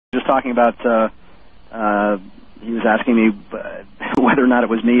just talking about, he was asking me whether or not it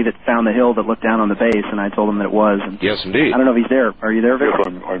was me that found the hill that looked down on the base, and I told him that it was. And yes, indeed. I don't know if he's there. Are you there,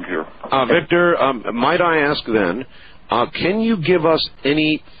 Victor? Yes, I'm here. Victor, might I ask then, can you give us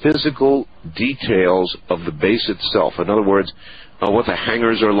any physical details of the base itself? In other words, what the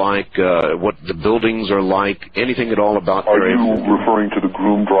hangars are like, what the buildings are like, anything at all about Area 51? Are you referring to the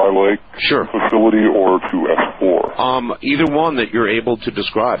Groom Dry Lake facility or to S4? Either one that you're able to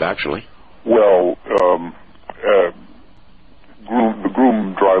describe, actually. Well, the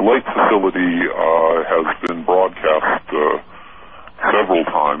Groom Dry Lake facility has been broadcast several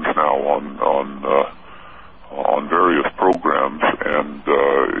times now on various programs, and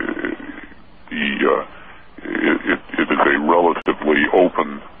it is a relatively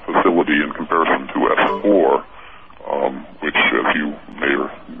open facility in comparison to S4, which, as you may, or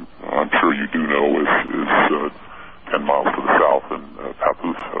I'm sure you do know, is 10 miles to the south in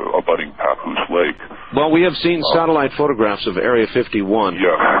abutting Papoose Lake. Well, we have seen satellite photographs of Area 51.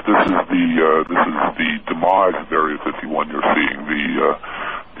 Yes, this is the demise of Area 51. You're seeing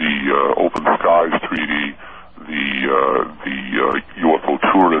the Open Skies Treaty, the UFO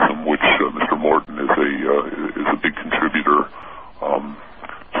tourism, which Mr. Morton is a big contributor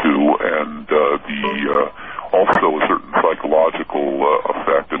to, and also a certain psychological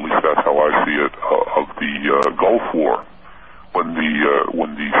effect, at least that's how I see it, of the Gulf War. When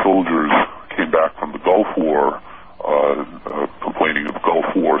the soldiers came back from the Gulf War, complaining of Gulf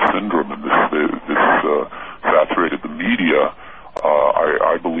War syndrome, and this saturated the media,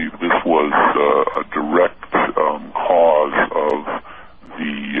 I believe this was a direct cause of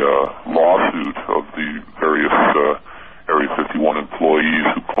the lawsuit of the various Area 51 employees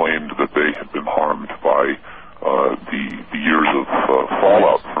who claimed that they had been harmed by the years of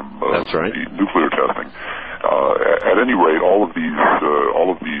fallout from the nuclear testing. At any rate, all of these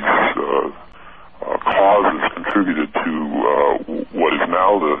causes contributed to what is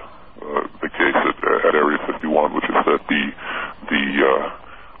now the case at Area 51, which is that the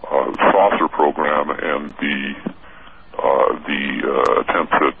saucer program and the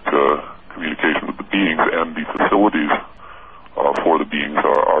attempts at communication with the beings and the facilities for the beings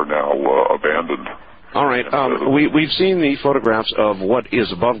are now abandoned. All right. We've seen the photographs of what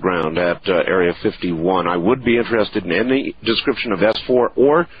is above ground at Area 51. I would be interested in any description of S4,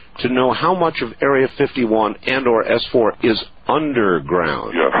 or to know how much of Area 51 and or S4 is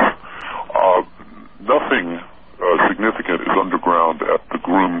underground. Yes. Nothing significant is underground at the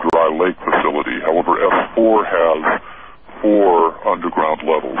Groom Dry Lake facility. However, S4 has 4 underground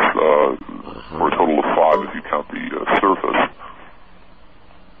levels, for a total of 5 if you count the surface.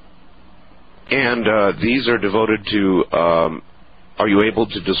 And these are devoted to, are you able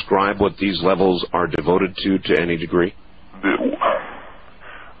to describe what these levels are devoted to any degree? The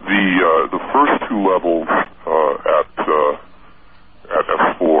first 2 levels at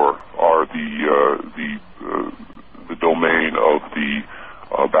S4 are the domain of the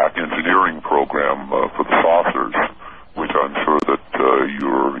back engineering program for the saucers, which I'm sure that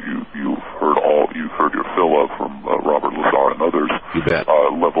you've heard your fill of from Robert Lazar and others. You bet.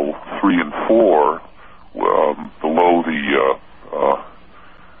 Level 3 and 4,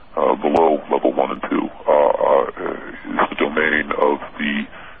 below level 1 and 2, is the domain of the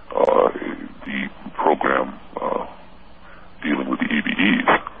program dealing with the EBEs.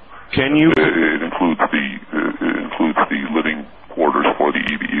 Can you? It includes the living quarters for the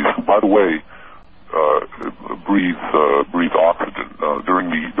EBEs, who, by the way, breathe oxygen. During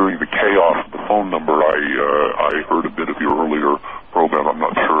the chaos of the phone number, I heard a bit of your earlier program. I'm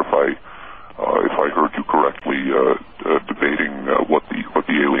not sure if I heard you correctly debating what the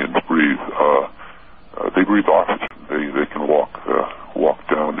aliens breathe. They breathe oxygen. They can walk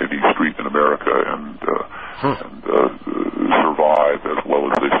down any street in America and survive as well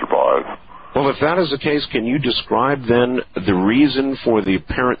as they survive. Well, if that is the case, can you describe then the reason for the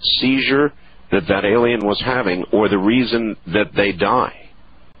apparent seizure that alien was having, or the reason that they die?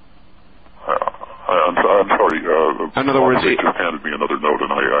 I'm sorry. In other words, he just handed me another note,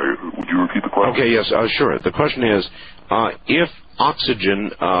 and would you repeat the question? Okay, yes, sure. The question is, if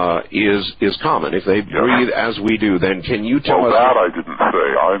oxygen is common, if they breathe as we do, then can you tell us? Well, that I didn't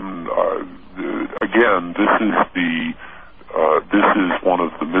say. Again, this is one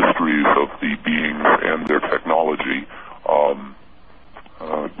of the mysteries of the beings and their technology.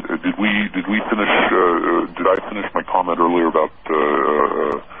 Did I finish my comment earlier about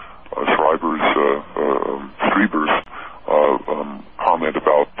Strieber's comment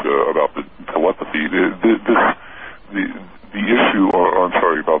about the telepathy? The issue,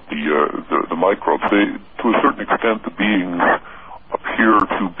 about the microbes. To a certain extent, the beings appear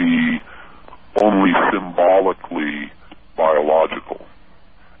to be only symbolically biological.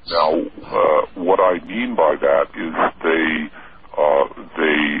 Now, what I mean by that is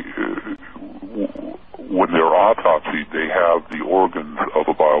when they're autopsied, they have the organs of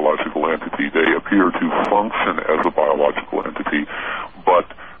a biological entity. They appear to function as a biological entity, but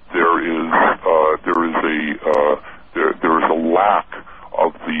there is a lack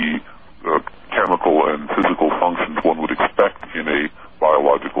of the chemical and physical functions one would expect in a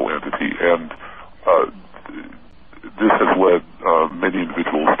biological entity, and this has led many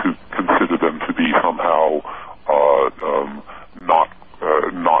individuals to consider them to be somehow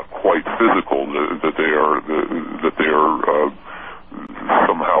not quite physical, that they are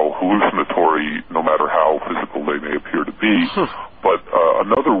somehow hallucinatory, no matter how physical they may appear to be. But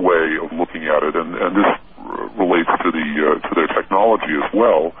another way of looking at it, and this relates to their technology as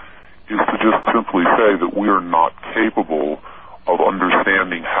well, is to just simply say that we are not capable of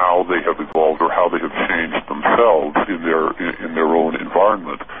understanding how they have evolved or how they have changed themselves in their own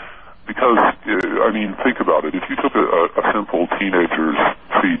environment. Because, I mean, think about it. If you took a simple teenager's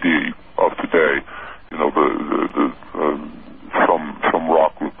CD of today, you know, some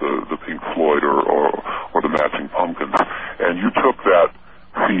rock with the Pink Floyd or the Matching Pumpkins, and you took that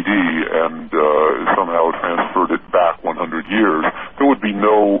CD and somehow transferred it back 100 years, there would be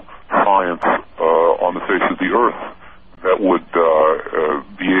no science on the face of the earth that would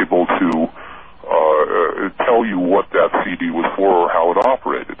be able to tell you what that CD was for or how it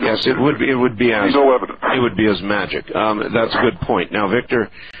operated. Yes, it would be as no evidence. It would be as magic. That's a good point. Now, Victor,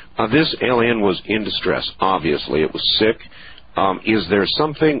 this alien was in distress. Obviously, it was sick. Is there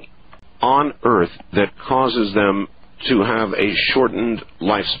something on Earth that causes them to have a shortened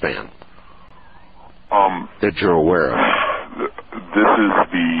lifespan that you're aware of? This is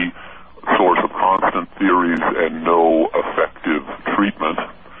the source of constant theories and no effective treatment.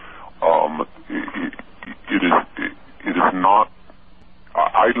 It is not.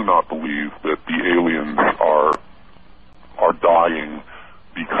 I do not believe that the aliens are dying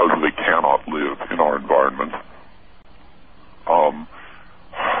because they cannot live in our environment.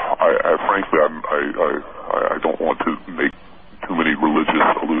 Frankly, I don't want to make too many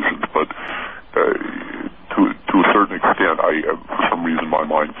religious allusions, but to a certain extent, for some reason, my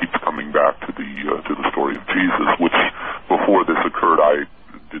mind keeps coming back to the story of Jesus, which before this occurred, I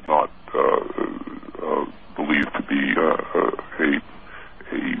did not believe to be a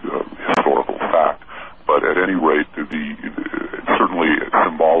historical fact. But at any rate, certainly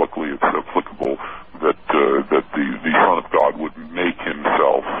symbolically, it's applicable that the Son of God would make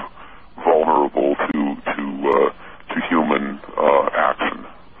himself vulnerable to human action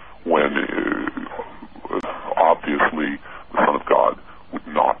when obviously the Son of God would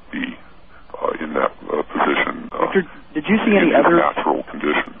not be in that position. Victor, did you see any other natural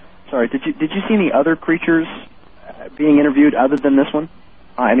condition? Sorry, did you see any other creatures being interviewed other than this one?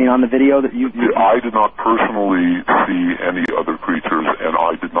 I mean, on the video that you... I did not personally see any other creatures, and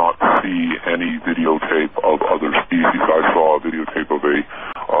I did not see any videotape of other species. I saw a videotape of a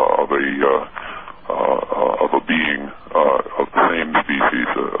being of the same species,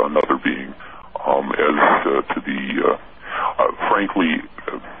 another being. Frankly,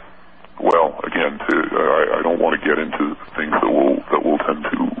 well, again, I don't want to get into things that will tend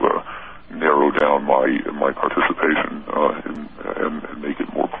to narrow down my participation and make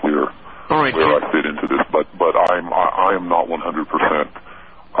it more clear where I fit into this. But I am not 100%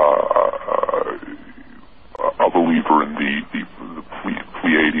 a believer in the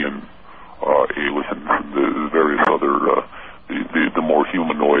Pleiadian aliens and the various other the more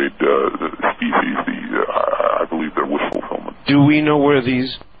humanoid species. I believe they're wish fulfillment. Do we know where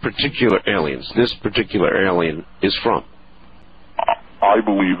this particular alien is from? I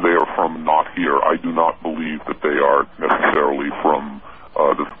believe they are from not here. I do not believe that they are necessarily from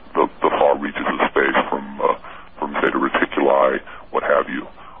the far reaches of space, from Zeta Reticuli, what have you.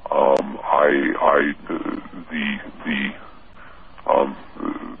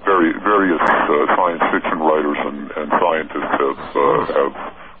 Various science fiction writers and scientists have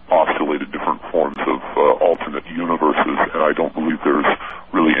postulated different forms of alternate universes, and I don't believe there's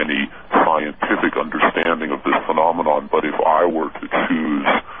really any scientific understanding of this phenomenon. But if I were to choose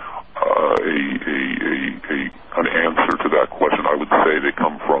an answer to that question, I would say they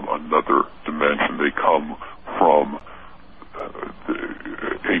come from another dimension. They come from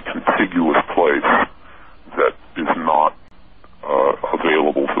a contiguous place that is not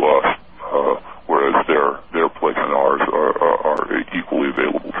available to us, whereas their place and ours are equally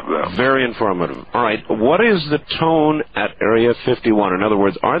available to them. Very informative. All right. What is the tone at Area 51? In other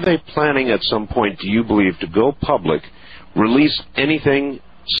words, are they planning at some point, do you believe, to go public, release anything